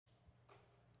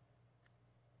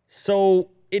So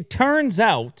it turns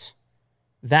out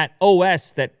that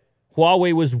OS that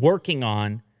Huawei was working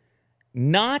on,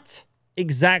 not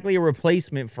exactly a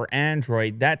replacement for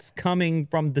Android. That's coming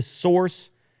from the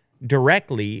source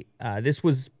directly. This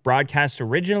was broadcast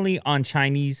originally on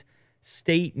Chinese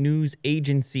state news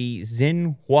agency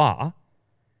Xinhua.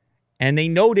 And they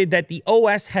noted that the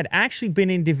OS had actually been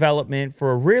in development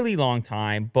for a really long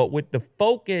time, but with the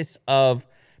focus of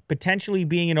potentially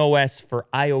being an OS for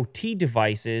IoT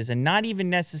devices and not even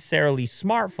necessarily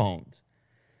smartphones.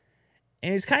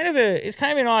 And it's kind of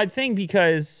an odd thing,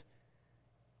 because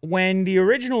when the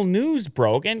original news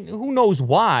broke, and who knows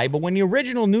why, but when the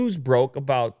original news broke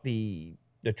about the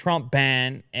Trump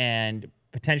ban and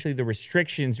potentially the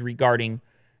restrictions regarding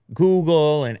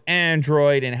Google and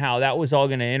Android and how that was all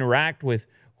going to interact with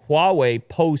Huawei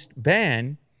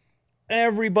post-ban,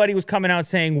 everybody was coming out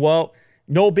saying, well,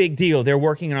 no big deal. They're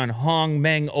working on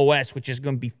Hongmeng OS, which is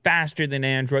going to be faster than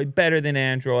Android, better than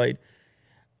Android.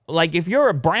 Like, if you're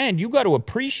a brand, you got to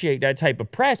appreciate that type of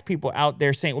press. People out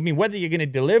there saying, I mean, whether you're going to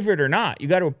deliver it or not, you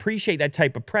got to appreciate that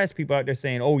type of press. People out there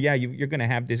saying, oh, yeah, you're going to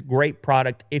have this great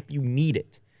product if you need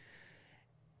it.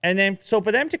 And then, so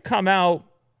for them to come out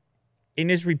in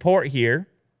this report here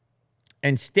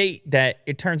and state that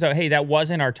it turns out, hey, that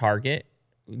wasn't our target.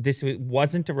 This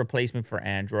wasn't a replacement for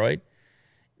Android.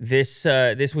 This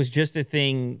was just a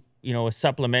thing, you know, a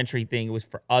supplementary thing. It was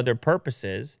for other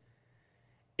purposes.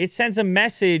 It sends a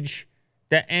message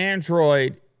that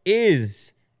Android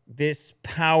is this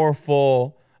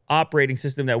powerful operating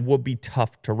system that would be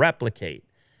tough to replicate.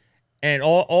 And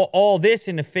all this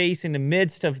in the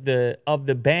midst of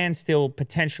the ban still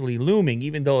potentially looming,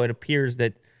 even though it appears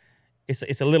that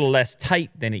it's a little less tight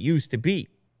than it used to be.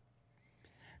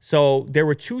 So there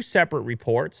were two separate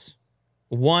reports.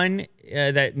 One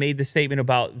that made the statement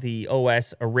about the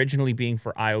OS originally being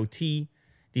for IoT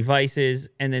devices,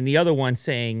 and then the other one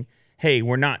saying, hey,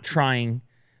 we're not trying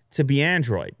to be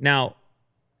Android. Now,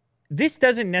 this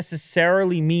doesn't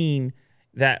necessarily mean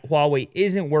that Huawei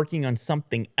isn't working on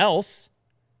something else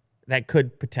that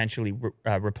could potentially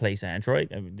replace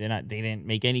Android. I mean, they didn't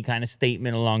make any kind of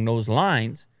statement along those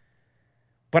lines.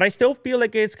 But I still feel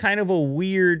like it's kind of a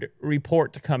weird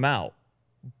report to come out,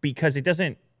 because it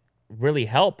doesn't really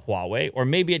help Huawei, or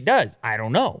maybe it does. I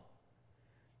don't know.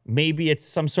 Maybe it's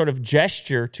some sort of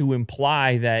gesture to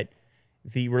imply that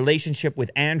the relationship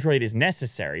with Android is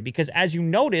necessary. Because as you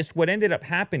noticed, what ended up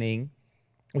happening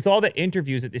with all the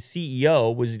interviews that the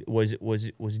CEO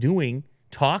was doing,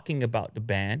 talking about the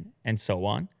ban and so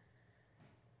on,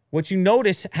 what you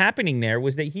notice happening there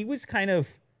was that he was kind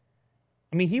of,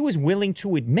 I mean, he was willing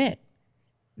to admit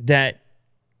that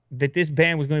this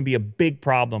ban was going to be a big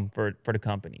problem for the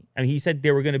company. I mean, he said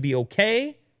they were going to be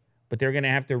okay, but they're going to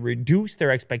have to reduce their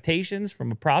expectations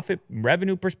from a profit and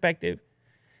revenue perspective,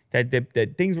 that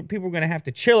people were going to have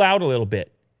to chill out a little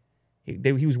bit.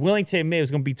 He was willing to admit it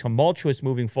was going to be tumultuous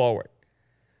moving forward.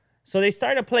 So they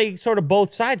started to play sort of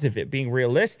both sides of it, being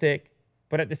realistic,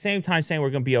 but at the same time saying we're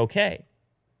going to be okay.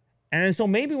 And then so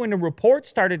maybe when the report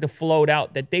started to float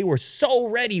out that they were so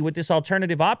ready with this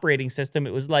alternative operating system,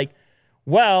 it was like,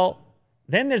 well,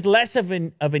 then there's less of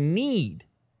a need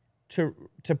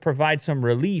to provide some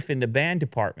relief in the ban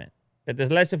department. That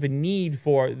there's less of a need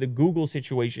for the Google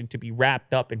situation to be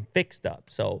wrapped up and fixed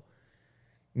up. So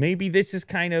maybe this is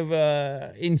kind of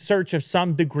in search of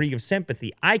some degree of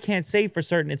sympathy. I can't say for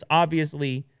certain. It's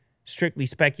obviously strictly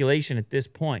speculation at this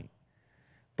point.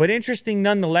 But interesting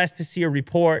nonetheless to see a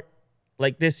report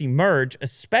like this emerge,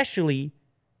 especially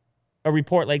a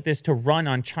report like this to run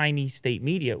on Chinese state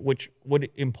media, which would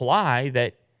imply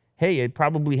that, hey, it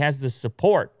probably has the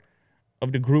support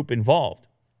of the group involved.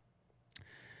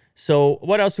 So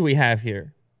what else do we have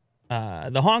here?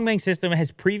 The Hongmeng system has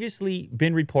previously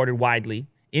been reported widely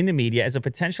in the media as a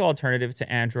potential alternative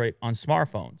to Android on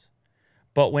smartphones.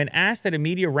 But when asked at a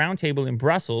media roundtable in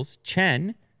Brussels,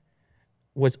 Chen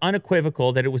was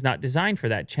unequivocal that it was not designed for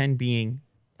that, Chen being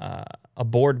a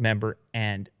board member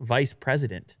and vice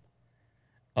president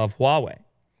of Huawei.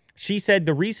 She said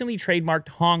the recently trademarked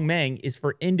Hongmeng is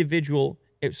for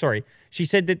she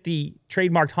said that the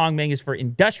trademarked Hongmeng is for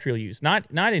industrial use, not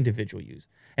individual use,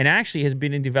 and actually has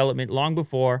been in development long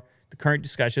before the current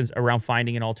discussions around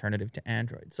finding an alternative to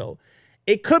Android. So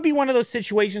it could be one of those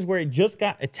situations where it just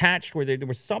got attached, where there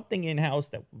was something in-house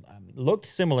that looked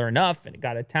similar enough, and it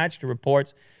got attached to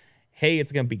reports. Hey,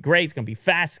 it's going to be great. It's going to be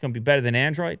fast. It's going to be better than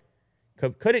Android.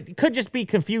 It could just be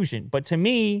confusion. But to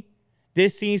me,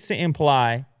 this seems to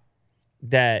imply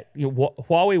that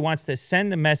Huawei wants to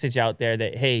send the message out there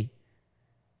that, hey,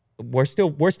 we're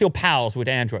still pals with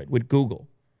Android, with Google.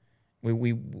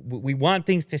 We want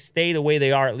things to stay the way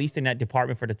they are, at least in that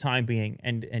department for the time being.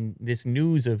 And this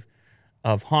news of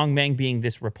Hongmeng being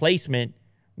this replacement,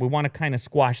 we want to kind of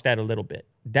squash that a little bit.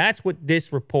 That's what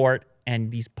this report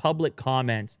and these public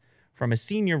comments from a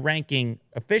senior ranking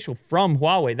official from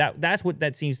Huawei, that's what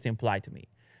that seems to imply to me.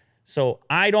 So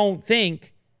I don't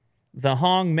think the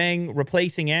Hongmeng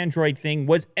replacing Android thing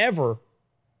was ever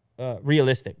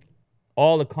realistic.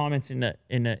 All the comments in the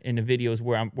videos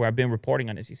where I've been reporting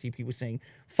on this, you see people saying,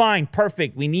 fine,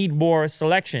 perfect, we need more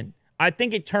selection. I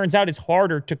think it turns out it's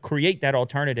harder to create that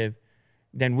alternative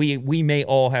than we may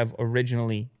all have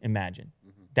originally imagined.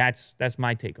 That's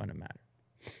my take on the matter.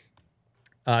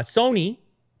 Sony,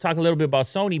 talk a little bit about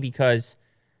Sony, because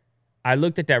I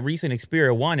looked at that recent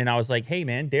Xperia 1 and I was like, hey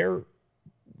man,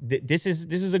 this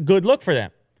is a good look for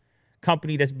them.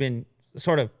 Company that's been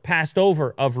sort of passed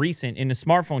over of recent in the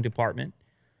smartphone department,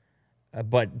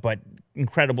 but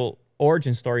incredible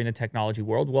origin story in the technology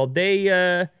world. Well,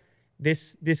 they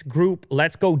this group,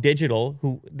 Let's Go Digital,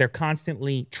 who they're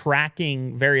constantly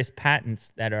tracking various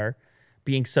patents that are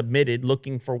being submitted,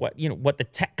 looking for what the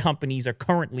tech companies are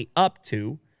currently up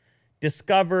to,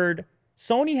 discovered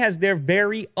Sony has their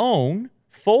very own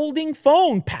folding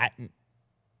phone patent.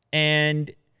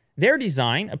 And their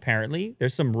design, apparently,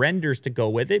 there's some renders to go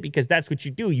with it, because that's what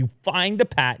you do. You find the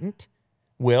patent,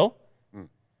 Will.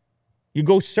 You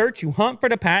go search, you hunt for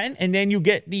the patent, and then you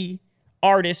get the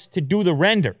artist to do the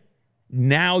render.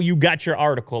 Now you got your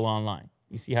article online.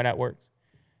 You see how that works?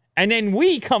 And then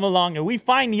we come along and we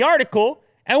find the article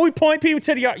and we point people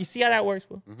to the art. You see how that works?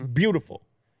 Will? Beautiful.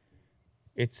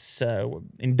 It's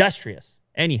industrious.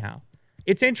 Anyhow,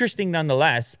 it's interesting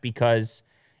nonetheless, because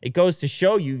it goes to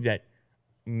show you that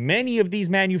many of these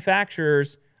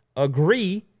manufacturers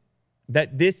agree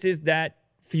that this is that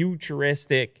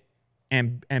futuristic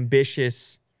and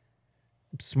ambitious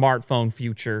smartphone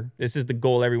future. This is the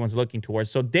goal everyone's looking towards.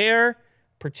 So their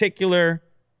particular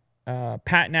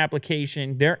patent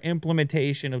application, their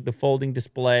implementation of the folding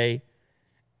display,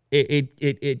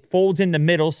 it folds in the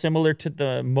middle, similar to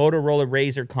the Motorola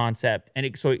Razr concept.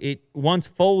 And so it once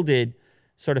folded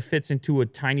sort of fits into a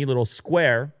tiny little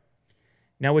square.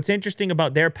 Now, what's interesting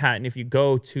about their patent, if you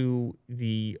go to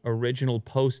the original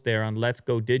post there on Let's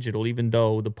Go Digital, even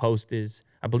though the post is,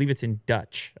 I believe it's in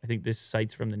Dutch. I think this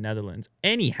site's from the Netherlands.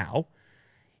 Anyhow,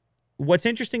 what's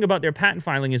interesting about their patent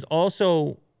filing is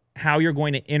also how you're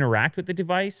going to interact with the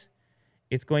device.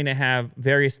 It's going to have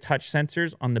various touch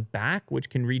sensors on the back, which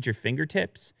can read your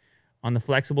fingertips on the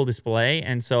flexible display.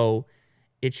 And so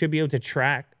it should be able to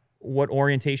track what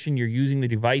orientation you're using the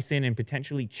device in and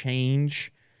potentially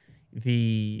change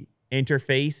the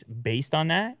interface based on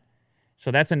that. So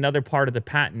that's another part of the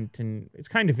patent. And it's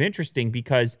kind of interesting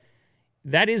because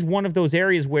that is one of those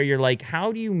areas where you're like,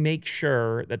 how do you make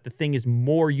sure that the thing is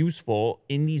more useful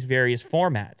in these various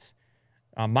formats?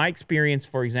 My experience,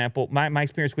 for example, my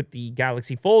experience with the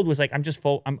Galaxy Fold was like,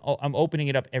 I'm opening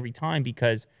it up every time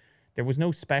because there was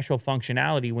no special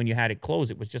functionality when you had it closed.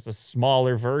 It was just a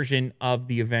smaller version of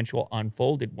the eventual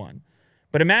unfolded one.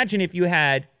 But imagine if you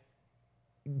had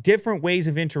different ways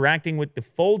of interacting with the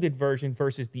folded version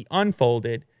versus the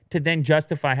unfolded to then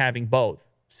justify having both,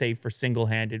 say for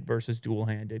single-handed versus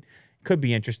dual-handed. Could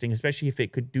be interesting, especially if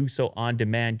it could do so on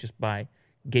demand just by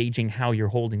gauging how you're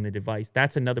holding the device.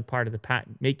 That's another part of the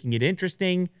patent, making it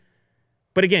interesting.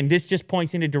 But again, this just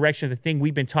points in the direction of the thing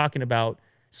we've been talking about.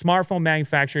 Smartphone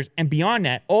manufacturers and beyond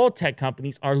that, all tech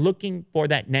companies are looking for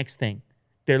that next thing.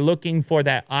 They're looking for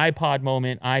that iPod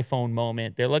moment, iPhone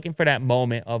moment. They're looking for that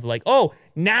moment of like, oh,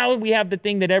 now we have the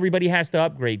thing that everybody has to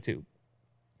upgrade to.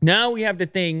 Now we have the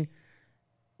thing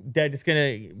that is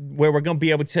where we're going to be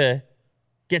able to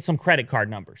get some credit card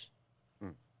numbers.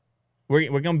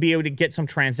 We're going to be able to get some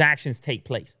transactions take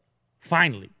place,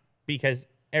 finally, because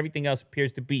everything else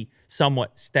appears to be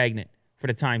somewhat stagnant for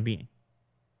the time being.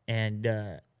 And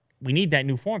we need that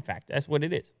new form factor. That's what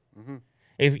it is. Mm-hmm.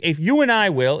 If you and I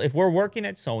will, if we're working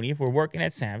at Sony, if we're working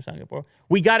at Samsung,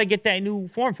 we got to get that new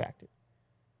form factor.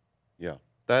 Yeah,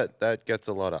 that gets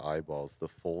a lot of eyeballs, the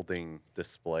folding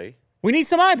display. We need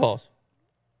some eyeballs.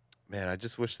 Man, I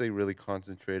just wish they really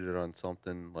concentrated on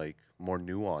something like more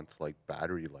nuanced, like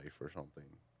battery life or something.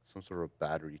 Some sort of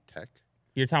battery tech.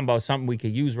 You're talking about something we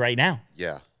could use right now.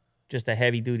 Yeah. Just a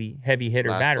heavy hitter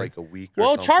Last battery. Like a week or well,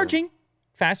 something. charging.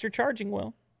 Faster charging,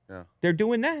 Will. Yeah. They're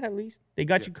doing that at least. They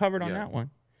got you covered on that one.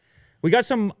 We got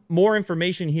some more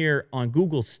information here on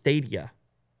Google Stadia.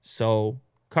 So,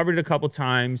 covered it a couple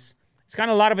times. It's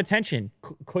gotten a lot of attention.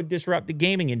 Could disrupt the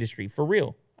gaming industry, for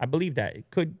real. I believe that.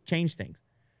 It could change things.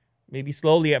 Maybe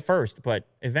slowly at first, but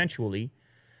eventually.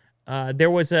 There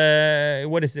was a,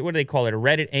 what do they call it? A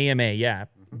Reddit AMA, yeah.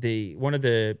 one of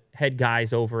the head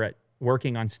guys over at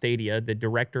working on Stadia, the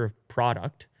director of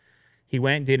product. He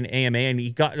went and did an AMA,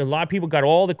 and a lot of people got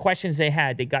all the questions they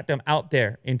had. They got them out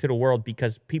there into the world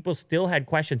because people still had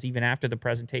questions even after the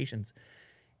presentations.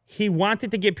 He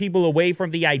wanted to get people away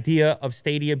from the idea of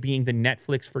Stadia being the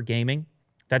Netflix for gaming,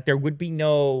 that there would be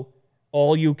no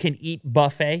all-you-can-eat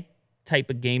buffet type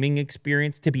of gaming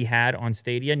experience to be had on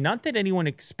Stadia. Not that anyone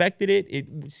expected it.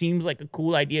 It seems like a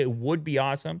cool idea. It would be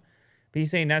awesome. But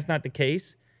he's saying that's not the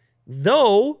case.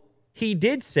 Though he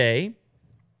did say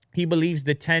he believes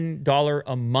the $10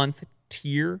 a month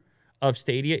tier of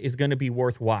Stadia is going to be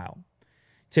worthwhile.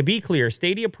 To be clear,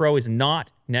 Stadia Pro is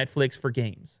not Netflix for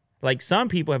games. Like some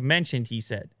people have mentioned, he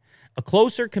said. A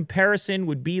closer comparison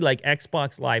would be like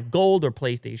Xbox Live Gold or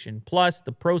PlayStation Plus.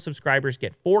 The Pro subscribers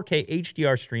get 4K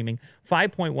HDR streaming,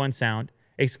 5.1 sound,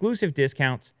 exclusive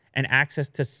discounts, and access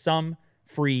to some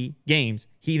free games.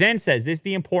 He then says, this is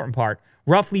the important part,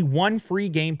 roughly one free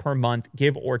game per month,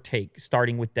 give or take,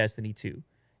 starting with Destiny 2.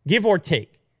 Give or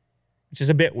take, which is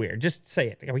a bit weird. Just say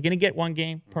it. Are we going to get one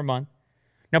game per month?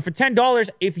 Now, for $10,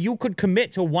 if you could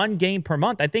commit to one game per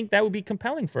month, I think that would be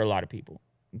compelling for a lot of people.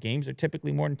 Games are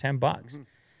typically more than $10.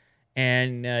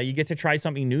 And you get to try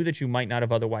something new that you might not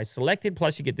have otherwise selected,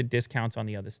 plus you get the discounts on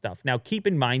the other stuff. Now, keep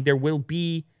in mind, there will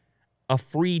be a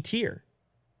free tier,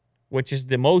 which is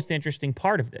the most interesting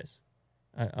part of this.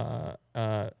 A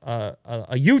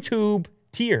YouTube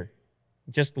tier.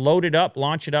 Just load it up,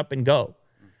 launch it up, and go.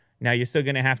 Now, you're still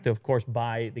going to have to, of course,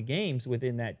 buy the games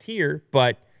within that tier,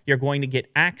 but you're going to get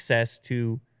access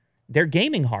to their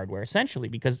gaming hardware, essentially,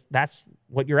 because that's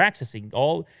what you're accessing.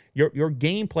 All your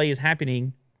gameplay is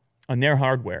happening on their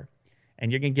hardware,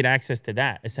 and you're going to get access to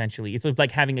that, essentially. It's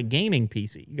like having a gaming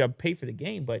PC. You got to pay for the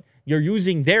game, but you're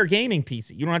using their gaming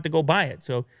PC. You don't have to go buy it.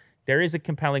 So there is a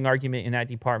compelling argument in that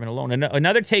department alone.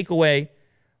 Another takeaway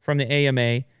from the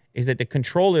AMA is that the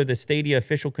controller, the Stadia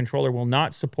official controller, will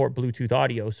not support Bluetooth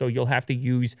audio, so you'll have to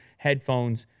use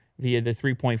headphones via the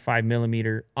 3.5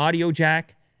 millimeter audio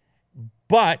jack.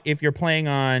 But if you're playing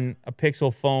on a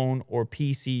Pixel phone or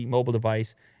PC mobile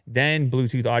device, then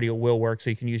Bluetooth audio will work, so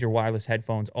you can use your wireless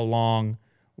headphones along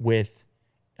with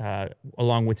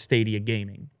Stadia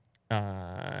gaming.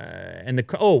 And the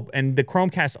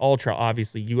Chromecast Ultra,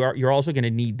 obviously, you're also going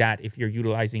to need that if you're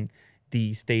utilizing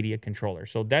the Stadia controller.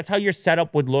 So that's how your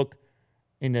setup would look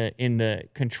in the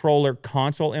controller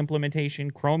console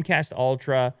implementation. Chromecast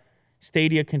Ultra,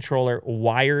 Stadia controller,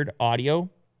 wired audio.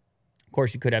 Of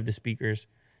course, you could have the speakers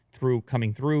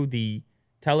coming through the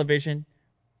television,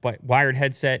 but wired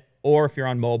headset, or if you're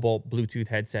on mobile, Bluetooth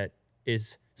headset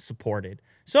is supported.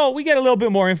 So we get a little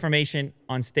bit more information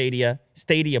on Stadia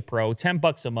Pro,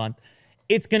 $10 a month.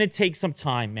 It's going to take some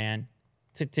time, man,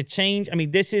 to change. I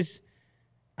mean, this is,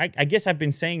 I guess I've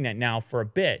been saying that now for a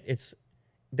bit.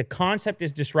 The concept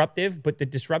is disruptive, but the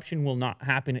disruption will not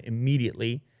happen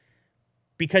immediately,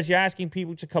 because you're asking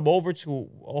people to come over to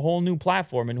a whole new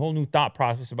platform and a whole new thought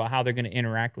process about how they're going to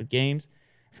interact with games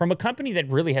from a company that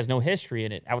really has no history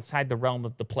in it outside the realm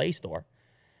of the Play Store.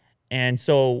 And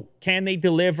so can they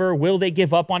deliver? Will they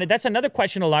give up on it? That's another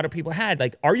question a lot of people had.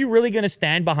 Like, are you really going to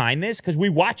stand behind this? Because we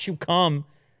watch you come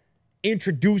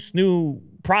introduce new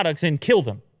products and kill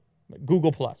them.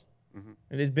 Google Plus.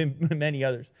 And there's been many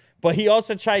others. But he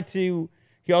also tried to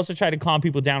calm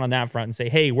people down on that front and say,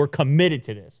 hey, we're committed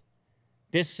to this.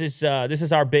 This is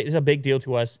a big deal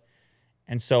to us,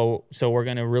 and so we're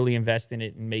going to really invest in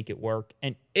it and make it work.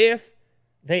 And if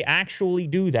they actually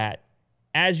do that,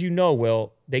 as you know,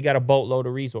 Will, they got a boatload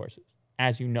of resources,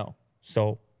 as you know.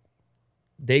 So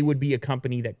they would be a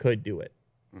company that could do it.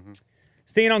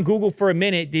 Staying on Google for a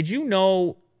minute, did you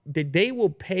know that they will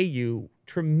pay you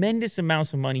tremendous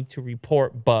amounts of money to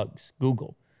report bugs?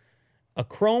 Google. A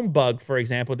Chrome bug, for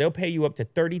example, they'll pay you up to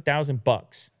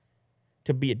 $30,000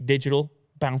 to be a digital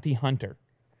bounty hunter.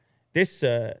 This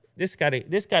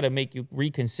gotta make you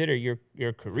reconsider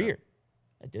your career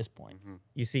at this point.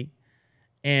 You see,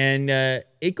 and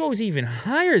it goes even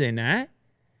higher than that.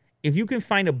 If you can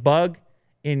find a bug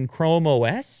in Chrome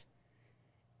OS,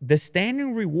 the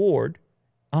standing reward,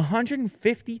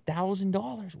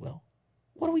 $150,000. Will,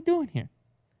 what are we doing here?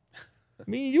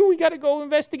 Me and you, we got to go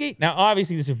investigate. Now,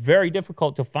 obviously, this is very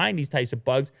difficult to find these types of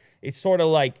bugs. It's sort of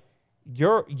like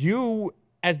you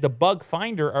as the bug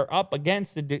finder are up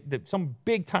against some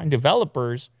big-time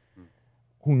developers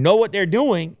who know what they're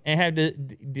doing and have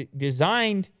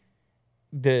designed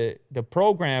the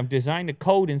program, designed the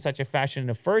code in such a fashion in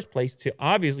the first place to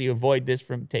obviously avoid this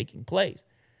from taking place.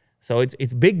 So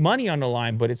it's big money on the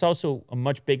line, but it's also a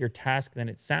much bigger task than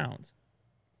it sounds.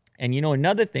 And, you know,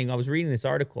 another thing, I was reading this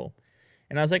article,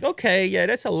 And I was like, okay, yeah,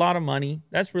 that's a lot of money.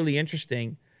 That's really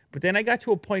interesting. But then I got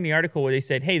to a point in the article where they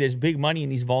said, hey, there's big money in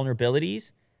these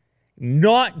vulnerabilities,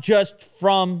 not just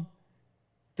from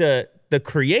the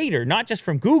creator, not just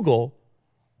from Google,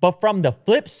 but from the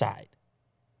flip side.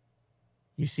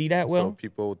 You see that, Will? So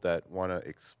people that want to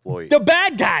exploit. The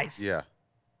bad guys. Yeah.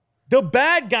 The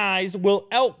bad guys will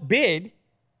outbid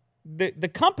the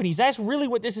companies. That's really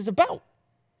what this is about.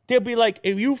 They'll be like,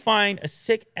 if you find a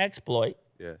sick exploit,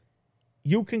 Yeah.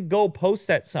 you can go post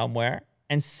that somewhere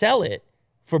and sell it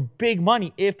for big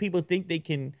money if people think they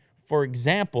can, for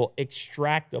example,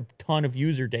 extract a ton of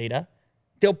user data.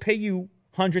 They'll pay you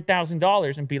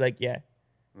 $100,000 and be like, yeah,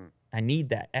 I need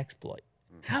that exploit.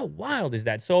 How wild is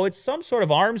that? So it's some sort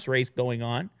of arms race going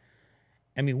on.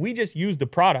 I mean, we just use the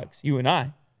products, you and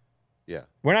I. Yeah.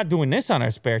 We're not doing this on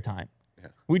our spare time. Yeah.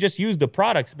 We just use the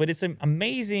products, but it's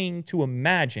amazing to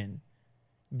imagine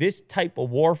this type of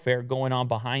warfare going on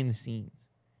behind the scenes.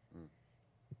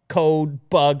 Code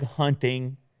bug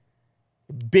hunting,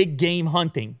 big game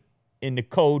hunting in the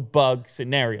code bug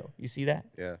scenario. You see that?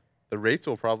 Yeah. The rates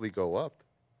will probably go up.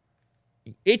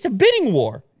 It's a bidding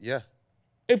war. Yeah.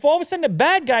 If all of a sudden the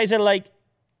bad guys are like,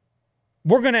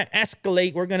 we're going to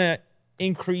escalate, we're going to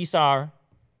increase our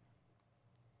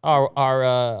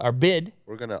bid.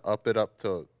 We're going to up it up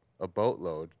to a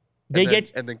boatload. They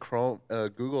get and then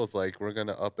Google's like, we're going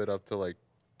to up it up to like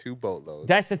 2 boatloads.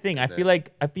 That's the thing. I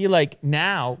feel like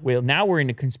now we're in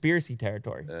the conspiracy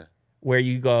territory where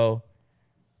you go,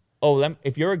 oh,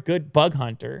 if you're a good bug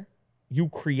hunter, you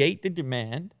create the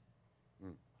demand,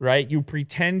 right? You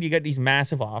pretend you get these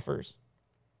massive offers.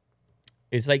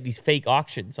 It's like these fake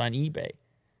auctions on eBay.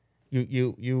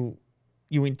 You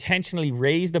intentionally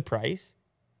raise the price.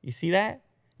 You see that?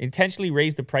 Intentionally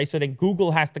raise the price so then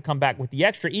Google has to come back with the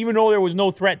extra, even though there was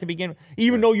no threat to begin with,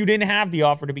 even though you didn't have the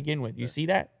offer to begin with. You see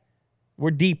that?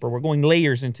 We're deeper. We're going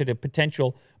layers into the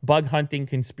potential bug hunting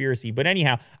conspiracy. But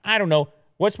anyhow, I don't know.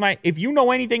 If you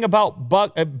know anything about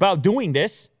doing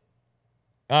this,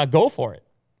 go for it,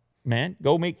 man.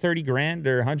 Go make 30 grand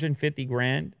or 150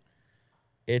 grand.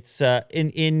 It's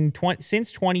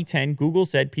since 2010, Google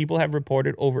said people have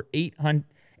reported over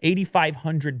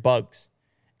 8,500 bugs.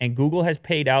 And Google has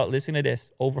paid out, listen to this,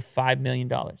 over $5 million.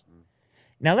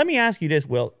 Now, let me ask you this,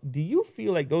 Will. Do you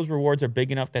feel like those rewards are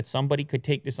big enough that somebody could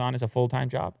take this on as a full-time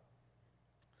job?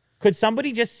 Could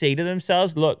somebody just say to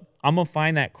themselves, look, I'm going to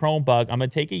find that Chrome bug. I'm going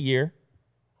to take a year.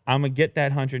 I'm going to get that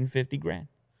 150 grand.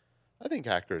 I think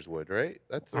hackers would, right?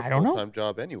 That's a I don't know. full-time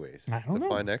job anyways, to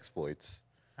find exploits.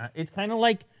 It's kind of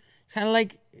like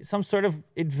some sort of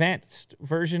advanced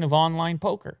version of online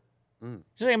poker.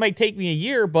 Just like it might take me a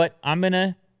year, but I'm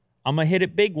gonna hit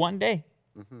it big one day.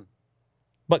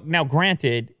 But now,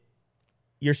 granted,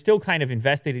 you're still kind of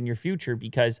invested in your future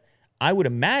because I would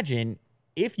imagine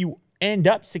if you end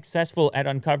up successful at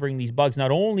uncovering these bugs,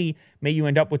 not only may you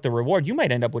end up with the reward, you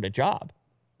might end up with a job.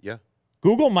 Yeah.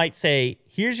 Google might say,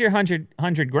 here's your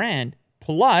 100 grand,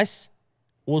 plus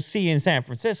we'll see you in San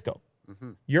Francisco.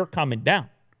 You're coming down.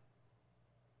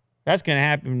 That's going to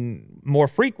happen more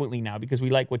frequently now because we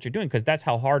like what you're doing because that's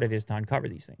how hard it is to uncover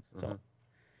these things. So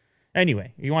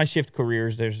anyway, you want to shift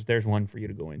careers, there's one for you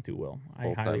to go into, Will.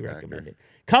 I highly recommend it.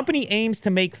 Company aims to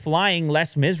make flying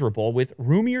less miserable with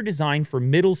roomier design for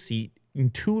middle seat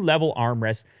and 2-level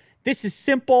armrests. This is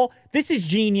simple. This is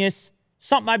genius.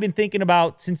 Something I've been thinking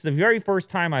about since the very first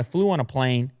time I flew on a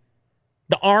plane.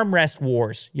 The armrest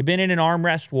wars. You been in an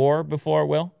armrest war before,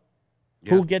 Will?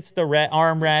 Yeah. Who gets the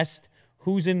armrest?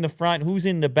 Who's in the front? Who's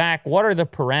in the back? What are the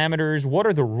parameters? What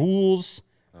are the rules?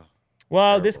 Well,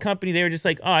 terrible. This company, they were just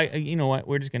like, oh, you know what?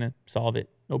 We're just going to solve it.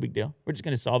 No big deal. We're just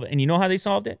going to solve it. And you know how they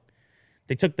solved it?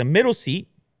 They took the middle seat.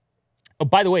 Oh,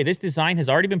 by the way, this design has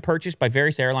already been purchased by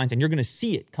various airlines, and you're going to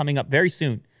see it coming up very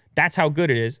soon. That's how good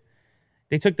it is.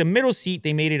 They took the middle seat.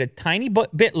 They made it a tiny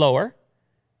bit lower.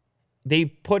 They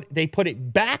put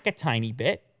it back a tiny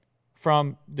bit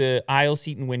from the aisle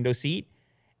seat and window seat.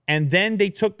 And then they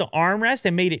took the armrest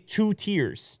and made it 2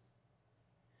 tiers.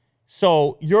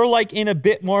 So you're like in a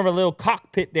bit more of a little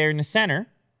cockpit there in the center.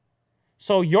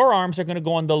 So your arms are going to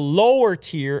go on the lower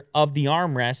tier of the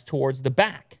armrest towards the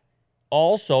back.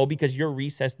 Also, because you're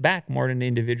recessed back more than the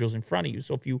individuals in front of you.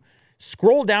 So if you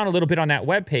scroll down a little bit on that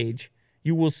webpage,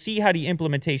 you will see how the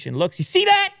implementation looks. You see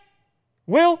that,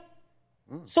 Will?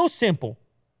 So simple.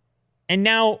 And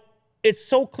now it's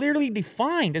so clearly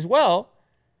defined as well.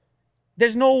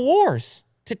 There's no wars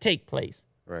to take place.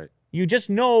 Right. You just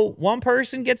know one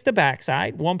person gets the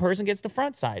backside, one person gets the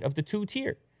front side of the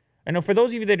 2-tier. And for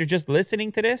those of you that are just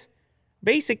listening to this,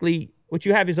 basically what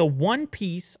you have is a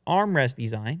one-piece armrest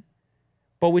design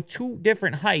but with two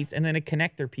different heights and then a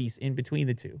connector piece in between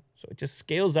the two. So it just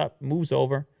scales up, moves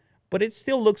over, but it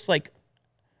still looks like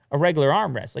a regular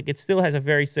armrest. Like it still has a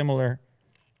very similar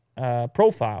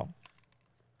profile.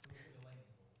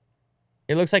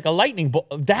 It looks like a lightning bolt.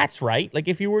 That's right. Like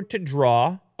if you were to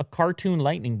draw a cartoon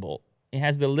lightning bolt, it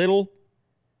has the little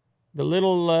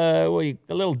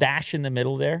dash in the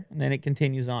middle there, and then it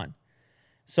continues on.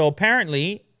 So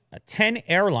apparently, 10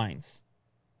 airlines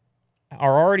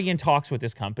are already in talks with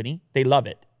this company. They love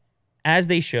it, as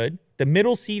they should. The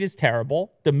middle seat is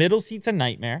terrible. The middle seat's a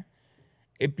nightmare.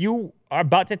 If you are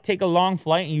about to take a long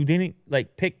flight and you didn't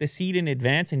like pick the seat in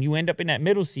advance and you end up in that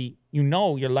middle seat, you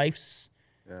know your life's...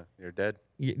 Yeah, you're dead.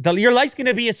 Your life's going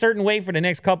to be a certain way for the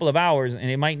next couple of hours, and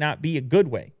it might not be a good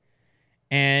way.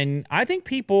 And I think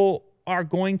people are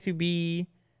going to be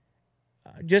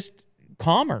just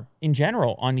calmer in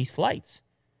general on these flights,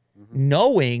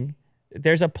 knowing that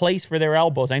there's a place for their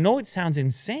elbows. I know it sounds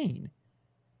insane,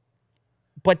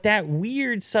 but that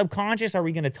weird subconscious, are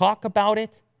we going to talk about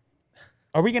it?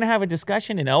 Are we going to have a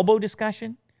discussion, an elbow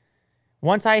discussion?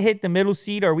 Once I hit the middle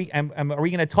seat, are we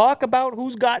going to talk about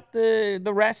who's got the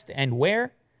rest and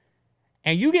where?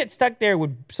 And you get stuck there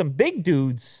with some big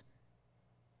dudes,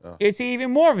 it's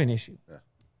even more of an issue. Yeah.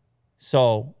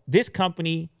 So this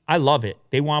company, I love it.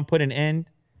 They want to put an end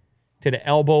to the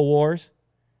elbow wars,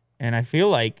 and I feel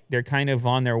like they're kind of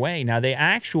on their way. Now, they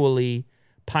actually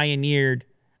pioneered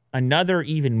another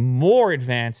even more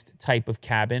advanced type of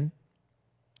cabin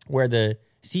where the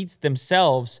seats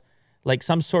themselves, like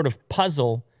some sort of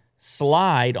puzzle,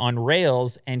 slide on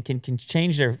rails and can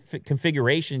change their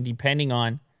configuration depending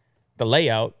on the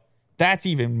layout. That's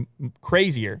even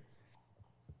crazier.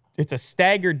 It's a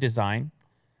staggered design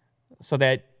so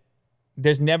that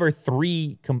there's never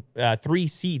three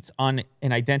seats on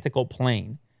an identical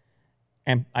plane.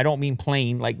 And I don't mean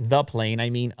plane like the plane. I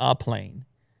mean a plane.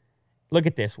 Look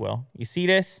at this, Will. You see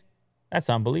this? That's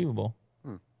unbelievable.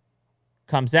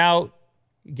 Comes out,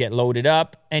 you get loaded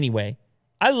up. Anyway,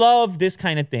 I love this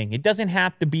kind of thing. It doesn't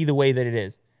have to be the way that it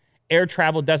is. Air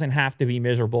travel doesn't have to be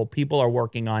miserable. People are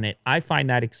working on it. I find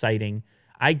that exciting.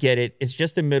 I get it. It's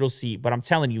just a middle seat. But I'm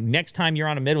telling you, next time you're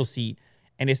on a middle seat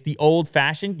and it's the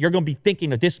old-fashioned, you're going to be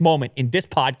thinking of this moment in this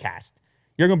podcast.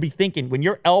 You're going to be thinking when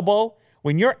your elbow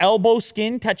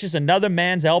skin touches another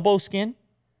man's elbow skin,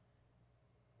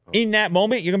 in that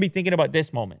moment, you're going to be thinking about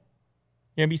this moment.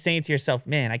 You're going to be saying to yourself,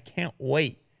 man, I can't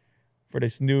wait for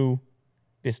this new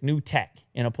tech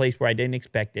in a place where I didn't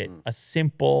expect it. A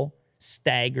simple,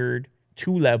 staggered,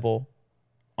 2-level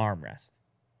armrest.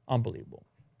 Unbelievable.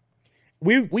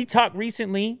 We talked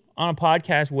recently on a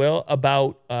podcast, Will,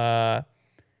 about the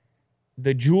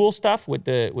Juul stuff with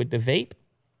the vape.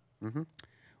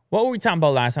 What were we talking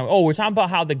about last time? Oh, we're talking about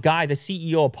how the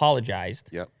CEO apologized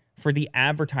for the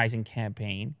advertising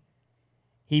campaign.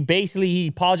 He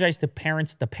apologized to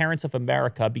the parents of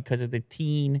America because of the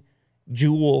teen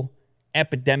Juul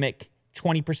epidemic.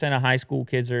 20% of high school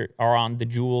kids are on the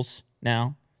Juuls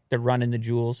now. They're running the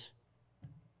Juuls.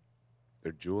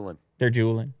 They're juuling. They're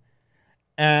juuling.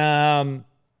 And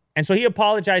so he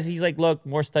apologized. He's like, look,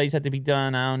 more studies have to be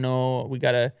done. I don't know.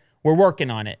 We're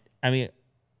working on it. I mean,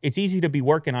 it's easy to be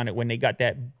working on it when they got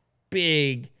that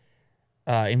big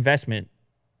investment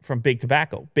from Big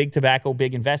Tobacco. Big Tobacco,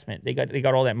 big investment. They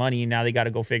got all that money, and now they got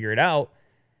to go figure it out.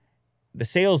 The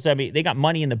sales, I mean, they got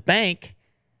money in the bank,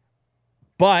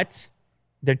 but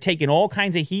they're taking all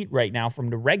kinds of heat right now from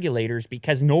the regulators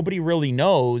because nobody really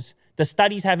knows. The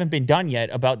studies haven't been done yet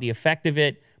about the effect of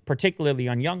it, particularly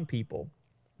on young people.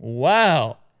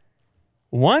 Wow.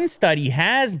 One study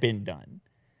has been done,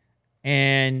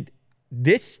 and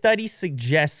this study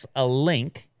suggests a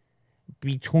link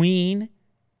between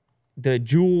the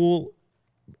Juul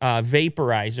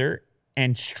vaporizer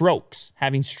and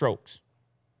having strokes.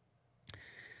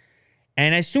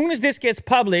 And as soon as this gets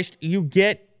published, you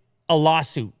get a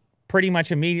lawsuit pretty much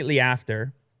immediately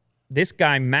after. This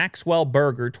guy, Maxwell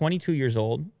Berger, 22 years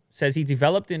old, says he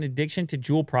developed an addiction to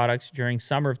Juul products during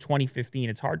summer of 2015.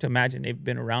 It's hard to imagine they've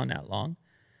been around that long.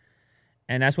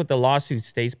 And that's what the lawsuit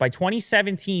states. By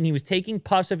 2017, he was taking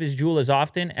puffs of his Juul as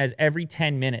often as every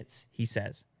 10 minutes, he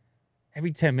says.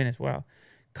 Every 10 minutes, wow.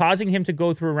 Causing him to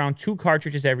go through around 2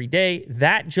 cartridges every day.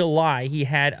 That July, he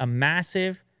had a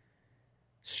massive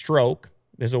stroke.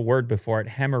 There's a word before it,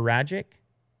 hemorrhagic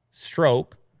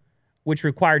stroke, which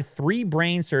required 3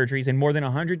 brain surgeries and more than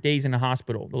 100 days in the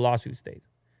hospital, the lawsuit states.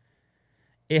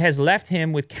 It has left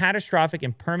him with catastrophic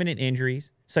and permanent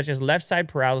injuries, such as left side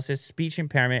paralysis, speech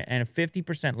impairment, and a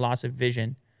 50% loss of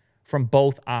vision from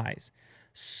both eyes.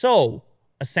 So,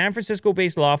 a San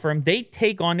Francisco-based law firm, they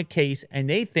take on the case and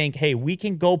they think, hey, we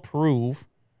can go prove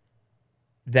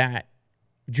that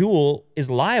Juul is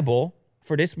liable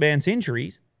for this man's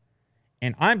injuries.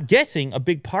 And I'm guessing a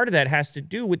big part of that has to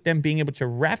do with them being able to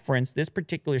reference this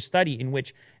particular study in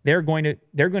which they're going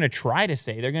to try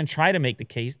to make the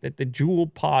case that the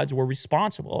Juul pods were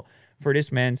responsible for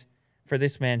this man's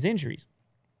injuries.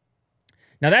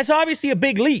 Now that's obviously a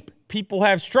big leap. People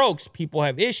have strokes, people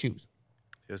have issues.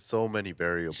 There's so many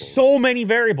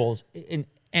variables.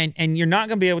 And you're not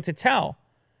going to be able to tell.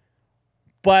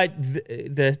 But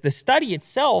the study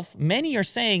itself, many are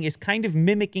saying, is kind of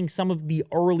mimicking some of the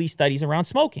early studies around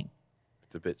smoking.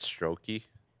 It's a bit strokey.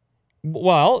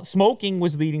 Well, smoking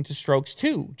was leading to strokes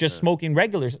too. Just smoking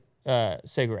regular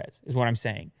cigarettes is what I'm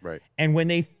saying. Right. And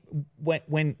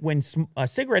when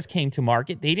cigarettes came to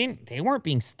market, they weren't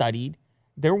being studied.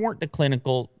 There weren't the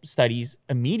clinical studies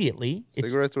immediately.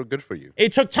 Cigarettes were good for you.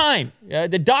 It took time.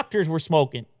 The doctors were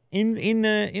smoking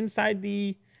inside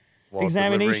the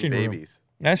examination room. Babies.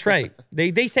 That's right.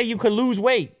 They say you could lose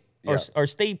weight or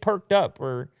stay perked up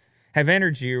or have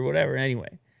energy or whatever.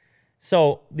 Anyway,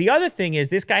 so the other thing is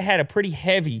this guy had a pretty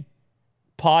heavy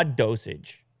pod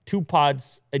dosage, 2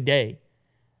 pods a day,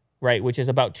 right? Which is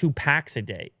about 2 packs a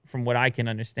day from what I can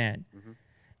understand. Mm-hmm.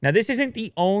 Now, this isn't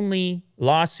the only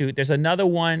lawsuit. There's another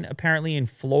one apparently in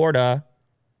Florida,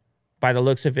 by the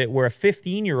looks of it, where a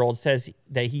 15-year-old says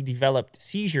that he developed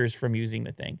seizures from using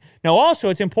the thing. Now, also,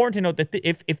 it's important to note that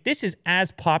if this is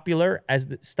as popular as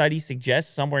the study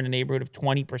suggests, somewhere in the neighborhood of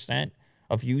 20%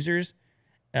 of users,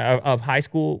 of high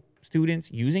school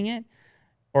students using it,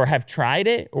 or have tried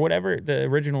it, or whatever the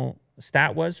original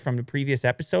stat was from the previous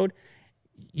episode,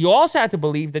 you also have to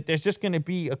believe that there's just going to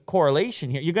be a correlation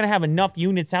here. You're going to have enough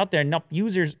units out there, enough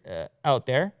users out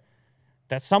there,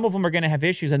 that some of them are going to have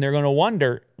issues, and they're going to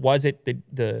wonder, was it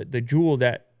the Juul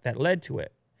that led to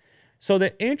it? So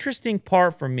the interesting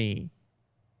part for me,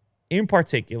 in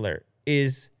particular,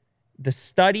 is the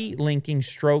study linking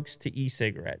strokes to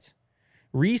e-cigarettes.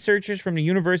 Researchers from the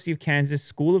University of Kansas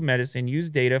School of Medicine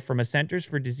used data from a Centers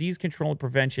for Disease Control and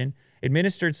Prevention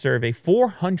administered survey,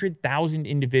 400,000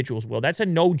 individuals. Well, that's a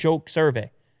no-joke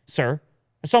survey, sir.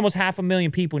 It's almost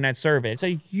 500,000 people in that survey. It's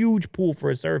a huge pool for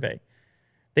a survey.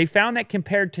 They found that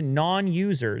compared to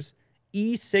non-users,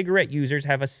 e-cigarette users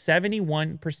have a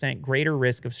 71% greater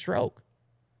risk of stroke.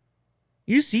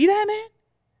 You see that, man?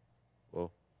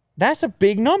 Well, that's a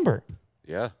big number.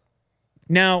 Yeah.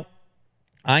 Now,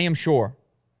 I am sure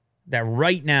that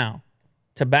right now,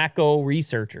 tobacco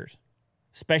researchers,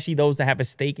 especially those that have a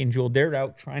stake in Juul, they're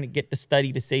out trying to get the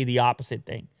study to say the opposite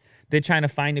thing. They're trying to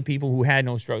find the people who had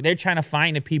no stroke. They're trying to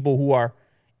find the people who are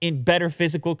in better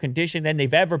physical condition than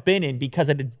they've ever been in because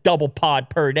of the double pod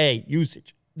per day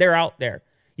usage. They're out there.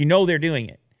 You know they're doing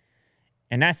it.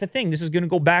 And that's the thing. This is going to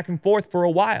go back and forth for a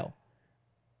while.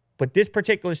 But this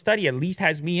particular study at least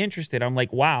has me interested. I'm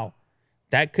like, wow,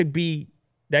 that could be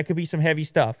some heavy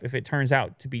stuff if it turns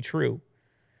out to be true.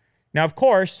 Now, of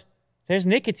course, there's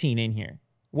nicotine in here.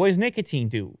 What does nicotine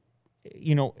do?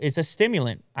 You know, it's a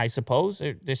stimulant, I suppose.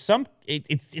 There's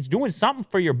it's doing something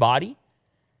for your body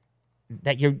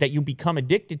that you become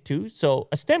addicted to, so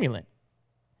a stimulant.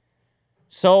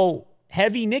 So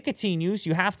heavy nicotine use,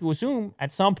 you have to assume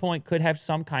at some point could have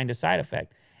some kind of side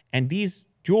effect. And these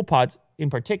Juul pods in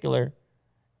particular,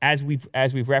 as we've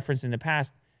referenced in the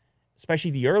past,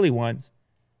 especially the early ones,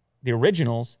 the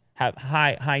originals, have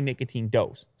high nicotine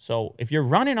dose. So if you're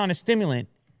running on a stimulant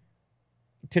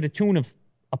to the tune of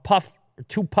a puff or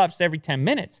 2 puffs every 10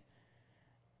 minutes,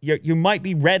 you might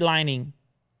be redlining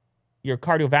your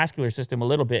cardiovascular system a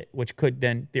little bit, which could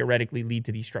then theoretically lead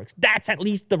to these strokes. That's at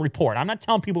least the report. I'm not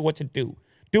telling people what to do.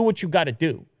 Do what you got to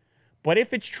do. But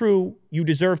if it's true, you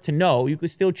deserve to know. You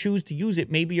could still choose to use it.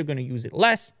 Maybe you're going to use it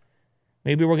less.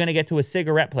 Maybe we're going to get to a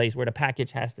cigarette place where the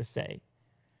package has to say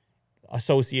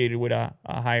associated with a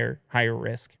higher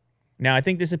risk. Now, I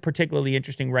think this is particularly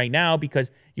interesting right now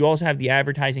because you also have the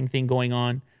advertising thing going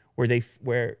on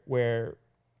where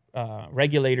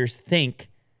regulators think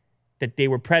that they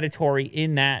were predatory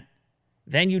in that.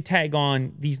 Then you tag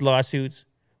on these lawsuits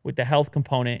with the health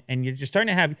component, and you're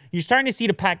starting to see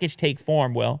the package take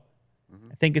form. Will,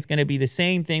 I think it's going to be the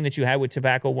same thing that you had with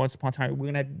tobacco once upon a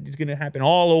time. It's going to happen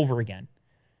all over again,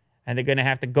 and they're going to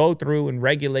have to go through and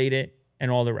regulate it and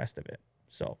all the rest of it.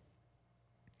 So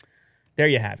there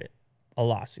you have it, a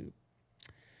lawsuit.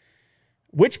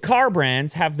 Which car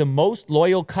brands have the most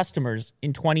loyal customers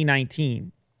in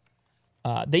 2019?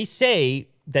 They say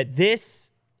that this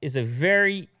is a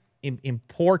very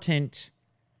important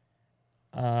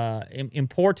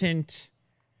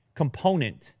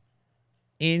component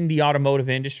in the automotive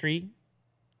industry.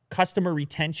 Customer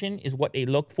retention is what they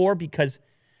look for because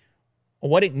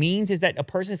What it means is that a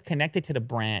person is connected to the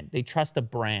brand. They trust the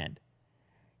brand.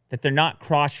 That they're not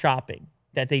cross-shopping.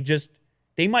 That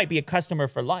they might be a customer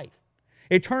for life.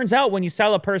 It turns out when you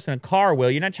sell a person a car,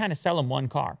 Will, you're not trying to sell them one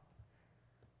car.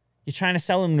 You're trying to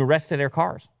sell them the rest of their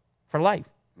cars for life.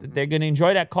 Mm-hmm. They're going to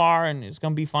enjoy that car and it's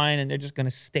going to be fine and they're just going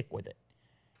to stick with it.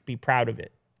 Be proud of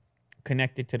it.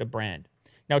 Connected to the brand.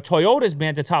 Now, Toyota's been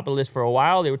at the top of the list for a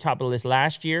while. They were top of the list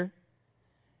last year.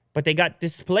 But they got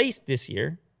displaced this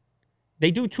year. They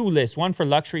do 2 lists, one for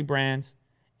luxury brands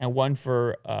and one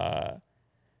for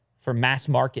mass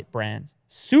market brands.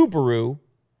 Subaru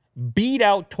beat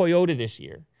out Toyota this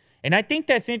year. And I think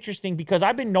that's interesting because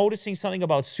I've been noticing something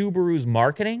about Subaru's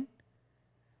marketing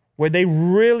where they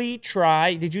really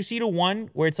try. Did you see the one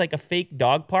where it's like a fake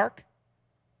dog park?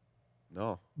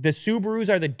 No. The Subarus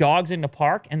are the dogs in the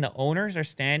park and the owners are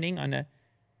standing on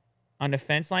the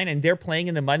fence line and they're playing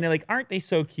in the mud. And they're like, aren't they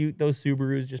so cute, those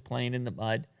Subarus just playing in the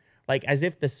mud? Like as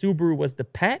if the Subaru was the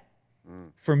pet.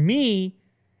 For me,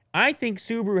 I think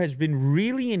Subaru has been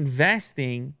really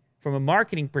investing from a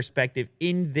marketing perspective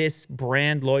in this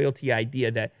brand loyalty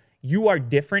idea that you are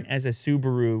different as a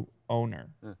Subaru owner.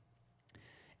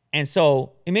 And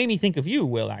so it made me think of you,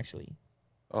 Will, actually.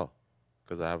 Oh,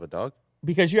 because I have a dog?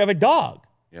 Because you have a dog.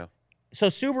 Yeah. So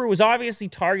Subaru was obviously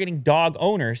targeting dog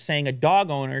owners, saying a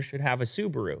dog owner should have a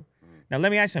Subaru. Now,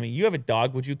 let me ask you something. You have a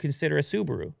dog. Would you consider a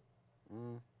Subaru?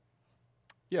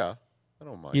 Yeah, I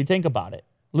don't mind. You think about it.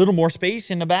 A little more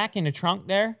space in the back, in the trunk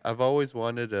there. I've always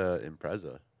wanted a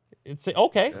Impreza. It's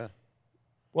okay. Yeah.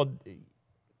 Well,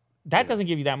 that doesn't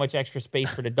give you that much extra space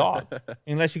for the dog,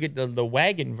 unless you get the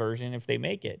wagon version if they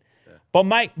make it.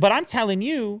 Yeah. But I'm telling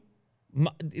you,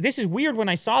 this is weird when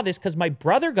I saw this because my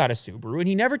brother got a Subaru and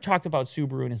he never talked about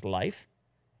Subaru in his life.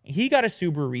 He got a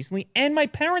Subaru recently, and my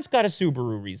parents got a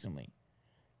Subaru recently.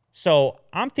 So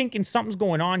I'm thinking something's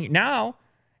going on here now.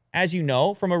 As you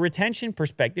know, from a retention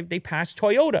perspective, they passed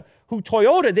Toyota.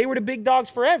 They were the big dogs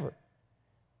forever.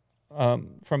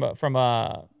 From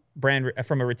a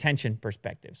retention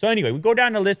perspective. So anyway, we go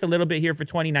down the list a little bit here for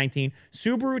 2019.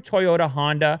 Subaru, Toyota,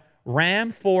 Honda,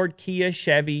 Ram, Ford, Kia,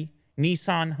 Chevy,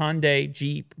 Nissan, Hyundai,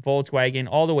 Jeep, Volkswagen,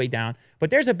 all the way down. But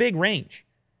there's a big range.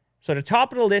 So the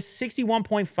top of the list,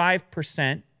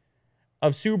 61.5%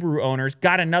 of Subaru owners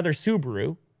got another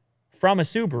Subaru from a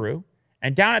Subaru.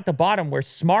 And down at the bottom where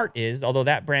Smart is, although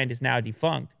that brand is now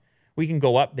defunct, we can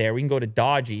go up there. We can go to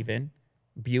Dodge even,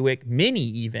 Buick, Mini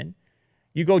even.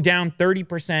 You go down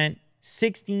 30%,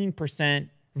 16%,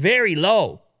 very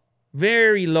low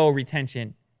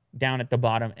retention down at the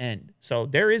bottom end. So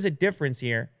there is a difference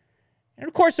here. And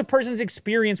of course, the person's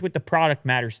experience with the product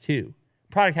matters too.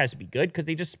 Product has to be good because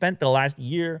they just spent the last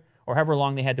year or however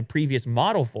long they had the previous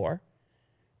model for.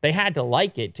 They had to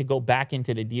like it to go back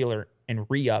into the dealer and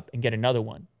re-up and get another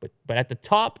one. But at the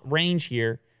top range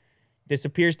here, this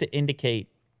appears to indicate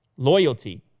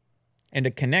loyalty and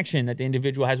a connection that the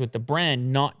individual has with the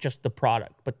brand, not just the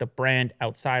product, but the brand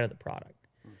outside of the product.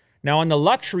 Now, on the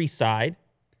luxury side,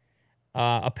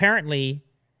 apparently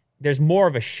there's more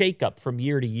of a shakeup from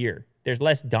year to year. There's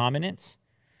less dominance,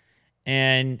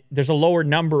 and there's a lower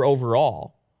number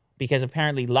overall because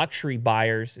apparently luxury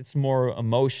buyers, it's more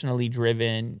emotionally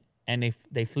driven, and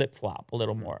they flip-flop a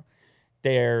little more.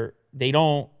 They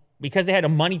don't, because they had the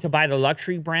money to buy the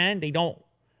luxury brand, they don't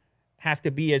have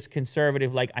to be as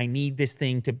conservative, like, I need this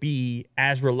thing to be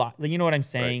as reliable. You know what I'm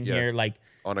saying here? Like,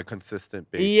 on a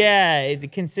consistent basis. Yeah, the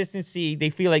consistency,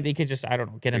 they feel like they could just, I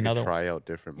don't know, get another one. Try out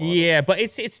different models. Yeah, but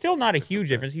it's still not a huge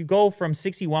difference. You go from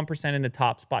 61% in the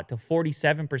top spot to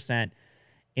 47%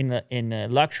 in the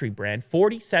luxury brand.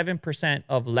 47%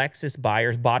 of Lexus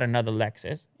buyers bought another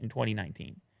Lexus in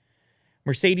 2019.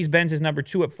 Mercedes-Benz is number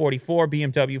 2 at 44,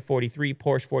 BMW 43,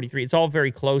 Porsche 43. It's all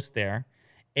very close there.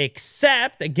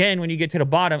 Except, again, when you get to the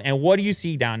bottom, and what do you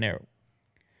see down there?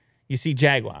 You see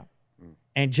Jaguar.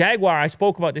 And Jaguar, I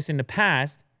spoke about this in the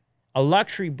past, a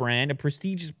luxury brand, a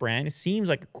prestigious brand. It seems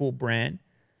like a cool brand.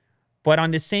 But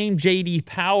on the same J.D.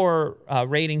 Power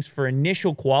ratings for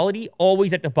initial quality,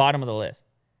 always at the bottom of the list.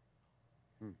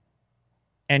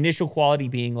 Initial quality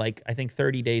being like, I think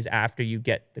 30 days after you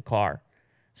get the car.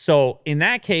 So in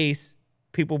that case,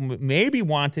 people maybe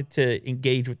wanted to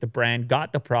engage with the brand,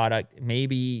 got the product.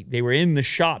 Maybe they were in the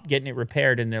shop getting it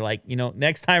repaired, and they're like, you know,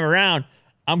 next time around,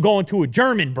 I'm going to a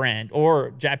German brand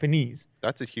or Japanese.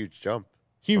 That's a huge jump.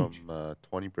 Huge. From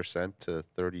 20% to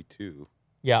 32%.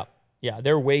 Yeah. Yeah,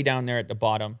 they're way down there at the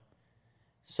bottom.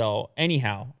 So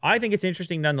anyhow, I think it's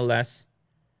interesting nonetheless.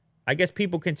 I guess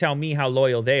people can tell me how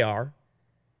loyal they are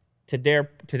to their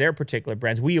particular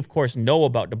brands. We, of course, know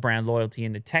about the brand loyalty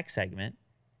in the tech segment.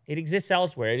 It exists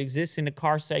elsewhere. It exists in the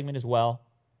car segment as well.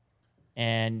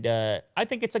 And I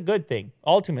think it's a good thing.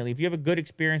 Ultimately, if you have a good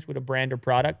experience with a brand or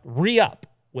product, re-up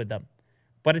with them.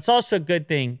 But it's also a good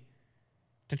thing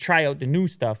to try out the new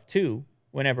stuff too,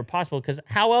 whenever possible, because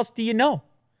how else do you know?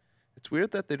 It's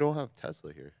weird that they don't have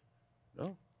Tesla here.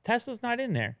 No, Tesla's not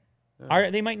in there. Yeah.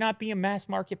 They might not be a mass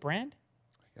market brand.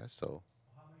 I guess so.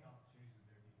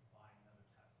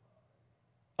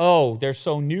 Oh, they're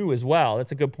so new as well.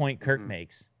 That's a good point Kirk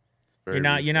makes. It's very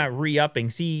You're recent. not re-upping.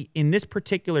 See, in this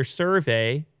particular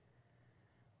survey,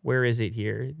 where is it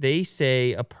here? They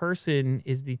say a person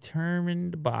is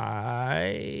determined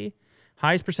by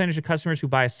highest percentage of customers who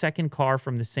buy a second car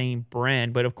from the same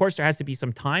brand. But of course, there has to be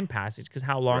some time passage, because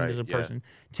how long Right, does a yeah. person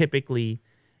typically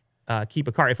keep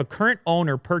a car? If a current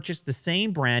owner purchased the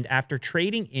same brand after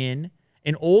trading in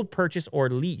an old purchase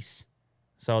or lease.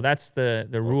 So that's the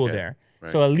rule Okay, there.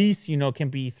 right. So a lease, can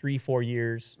be 3-4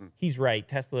 years. He's right.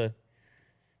 Tesla,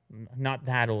 not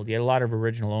that old. You had a lot of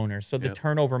original owners. So the Yep.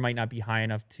 turnover might not be high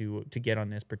enough to get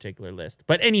on this particular list.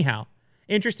 But anyhow,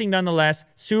 interesting nonetheless.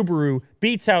 Subaru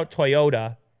beats out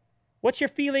Toyota. What's your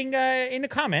feeling in the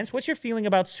comments? What's your feeling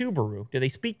about Subaru? Do they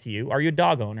speak to you? Are you a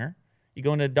dog owner? You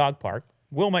go into a dog park.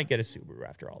 Will might get a Subaru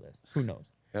after all this. Who knows?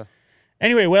 Yeah.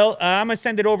 Anyway, Will, I'm going to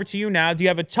send it over to you now. Do you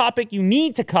have a topic you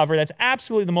need to cover that's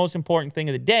absolutely the most important thing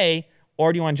of the day,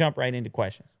 or do you want to jump right into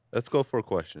questions? Let's go for a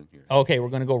question here. Okay, we're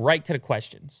going to go right to the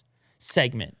questions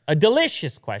segment. A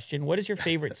delicious question. What is your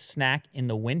favorite snack in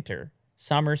the winter,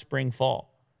 summer, spring,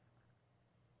 fall?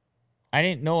 I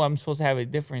didn't know I'm supposed to have a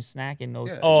different snack in those.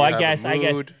 Yeah, Oh, you I have a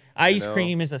guess mood, ice you know.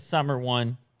 cream is a summer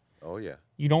one. Oh yeah.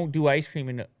 You don't do ice cream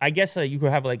in. I guess you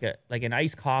could have like an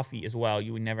iced coffee as well.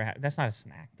 You would never have. That's not a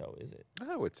snack though, is it?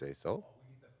 I would say so.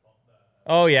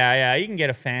 Oh yeah. You can get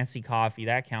a fancy coffee.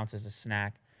 That counts as a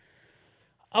snack.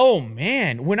 Oh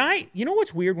man, you know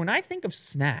what's weird? When I think of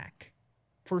snack,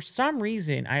 for some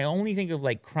reason I only think of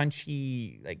like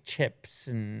crunchy like chips,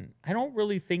 and I don't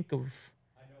really think of.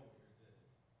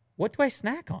 What do I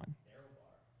snack on?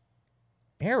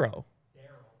 Barrow.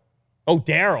 Oh,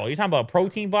 Daryl. You're talking about a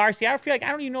protein bar? See, I feel like I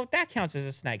don't even know if that counts as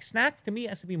a snack. Snack to me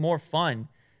has to be more fun.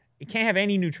 It can't have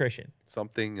any nutrition.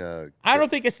 Something. I don't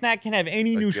think a snack can have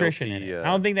any a nutrition in guilty, it. I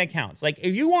don't think that counts. Like,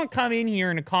 if you want to come in here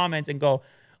in the comments and go,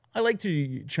 I like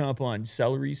to chomp on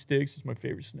celery sticks. It's my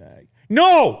favorite snack.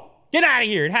 No! Get out of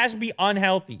here. It has to be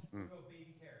unhealthy.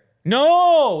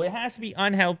 No, it has to be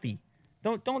unhealthy.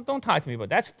 Don't talk to me about it.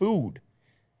 That's food.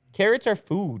 Carrots are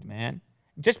food, man.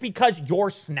 Just because you're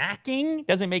snacking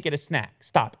doesn't make it a snack.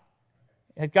 Stop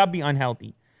it. It's got to be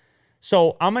unhealthy.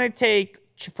 So I'm going to take,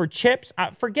 for chips,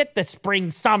 forget the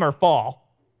spring, summer,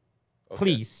 fall. Okay.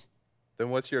 Please. Then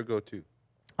what's your go-to?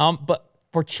 But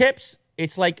for chips,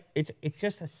 it's like, it's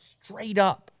just a straight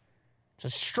up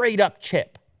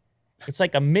chip. It's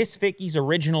like a Miss Vicky's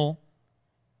original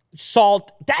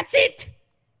salt. That's it.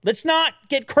 Let's not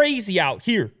get crazy out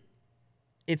here.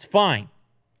 It's fine.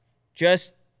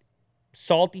 Just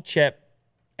salty chip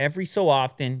every so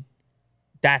often.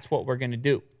 That's what we're going to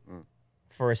do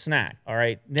for a snack. All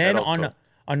right. Then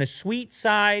on the sweet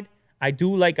side, I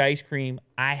do like ice cream.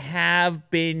 I have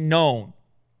been known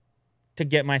to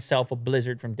get myself a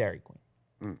Blizzard from Dairy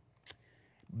Queen.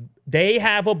 They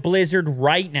have a Blizzard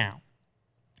right now.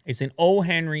 It's an O.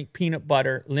 Henry peanut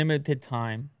butter limited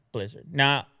time Blizzard.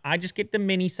 Now, I just get the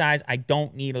mini size. I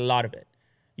don't need a lot of it.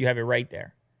 You have it right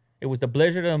there. It was the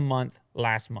Blizzard of the month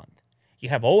last month. You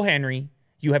have O. Henry.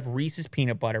 You have Reese's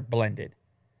peanut butter blended.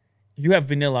 You have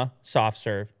vanilla soft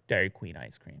serve Dairy Queen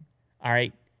ice cream. All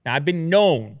right. Now, I've been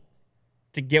known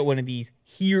to get one of these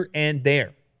here and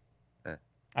there.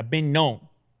 I've been known.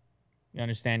 You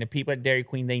understand? The people at Dairy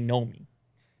Queen, they know me.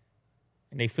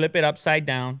 And they flip it upside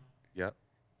down. Yep.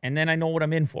 And then I know what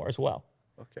I'm in for as well.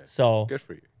 Okay. So Good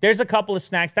for you. there's a couple of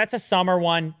snacks. That's a summer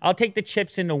one. I'll take the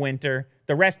chips in the winter.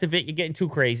 The rest of it, you're getting too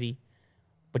crazy.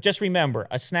 But just remember,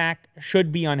 a snack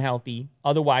should be unhealthy.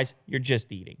 Otherwise, you're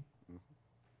just eating.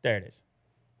 There it is.